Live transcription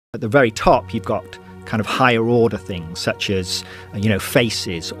At the very top, you've got kind of higher order things such as,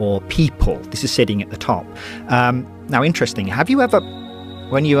 faces or people. This is sitting at the top. Now, interesting. Have you ever,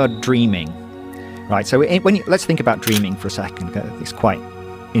 when you are dreaming, right? So let's think about dreaming for a second. It's quite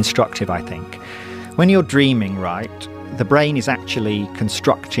instructive, I think. When you're dreaming, right, the brain is actually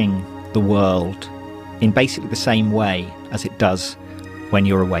constructing the world in basically the same way as it does when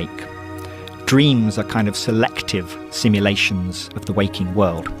you're awake. Dreams are kind of selective simulations of the waking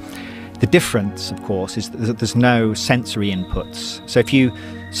world. The difference, of course, is that there's no sensory inputs. So if you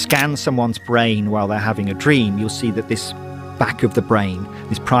scan someone's brain while they're having a dream, you'll see that this back of the brain,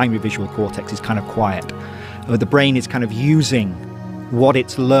 this primary visual cortex, is kind of quiet. The brain is kind of using what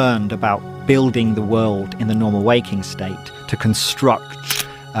it's learned about building the world in the normal waking state to construct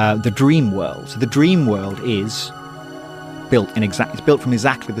the dream world. So the dream world is built from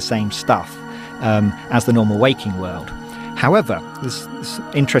exactly the same stuff as the normal waking world. However, there's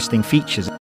interesting features.